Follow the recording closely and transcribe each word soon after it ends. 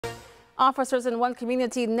Officers in one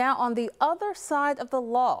community now on the other side of the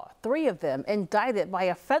law. 3 of them indicted by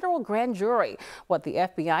a federal grand jury. What the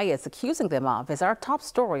FBI is accusing them of is our top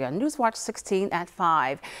story on Newswatch 16 at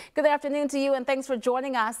 5. Good afternoon to you and thanks for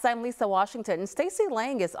joining us. I'm Lisa Washington. Stacey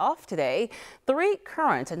Lang is off today. 3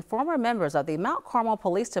 current and former members of the Mount Carmel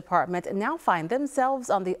Police Department now find themselves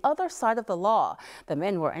on the other side of the law. The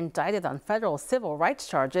men were indicted on federal civil rights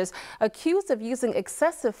charges, accused of using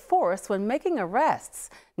excessive force when making arrests.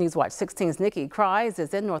 Newswatch 16's Nikki Cries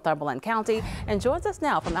is in Northumberland County and joins us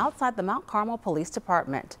now from outside the Mount Carmel Police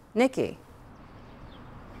Department. Nikki.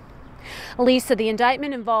 Lisa, the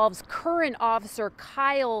indictment involves current officer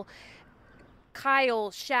Kyle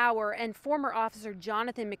Shower and former officer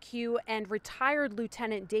Jonathan McHugh and retired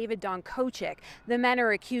Lieutenant David Donkochik. The men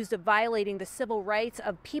are accused of violating the civil rights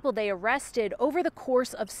of people they arrested over the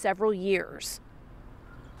course of several years.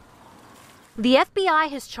 The FBI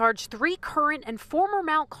has charged 3 current and former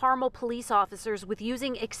Mount Carmel police officers with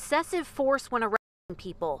using excessive force when arresting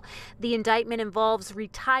people. The indictment involves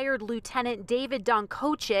retired Lieutenant David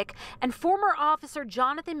Donkochik and former officer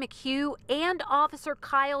Jonathan McHugh and officer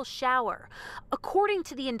Kyle Shower. According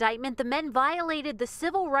to the indictment, the men violated the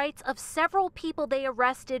civil rights of several people they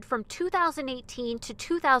arrested from 2018 to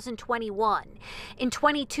 2021. In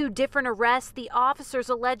 22 different arrests, the officers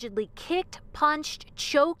allegedly kicked, punched,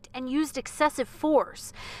 choked, and used excessive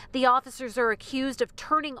force. The officers are accused of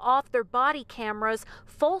turning off their body cameras,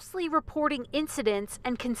 falsely reporting incidents,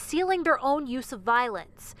 and concealing their own use of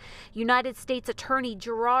violence. United States Attorney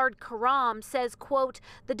Gerard Karam says, quote,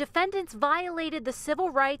 "The defendants violated the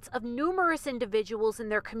civil rights of numerous individuals in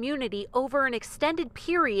their community over an extended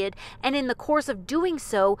period and in the course of doing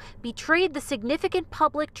so betrayed the significant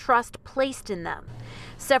public trust placed in them."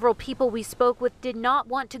 Several people we spoke with did not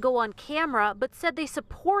want to go on camera, but said they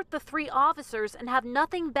support the 3 officers and have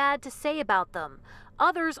nothing bad to say about them.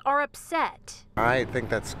 Others are upset. I think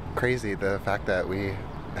that's crazy, the fact that we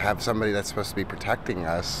have somebody that's supposed to be protecting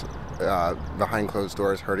us behind closed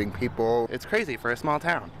doors hurting people. It's crazy for a small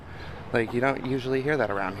town. Like, you don't usually hear that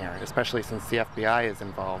around here, especially since the FBI is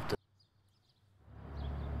involved.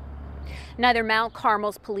 Neither Mount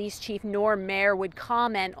Carmel's police chief nor mayor would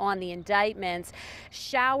comment on the indictments.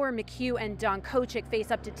 Shower, McHugh, and Donkochik face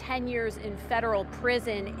up to 10 years in federal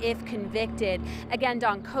prison if convicted. Again,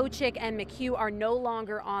 Donkochik and McHugh are no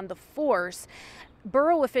longer on the force.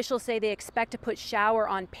 Borough officials say they expect to put Shower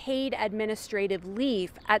on paid administrative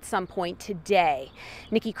leave at some point today.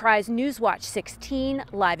 Nikki Cries, Newswatch 16,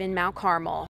 live in Mount Carmel.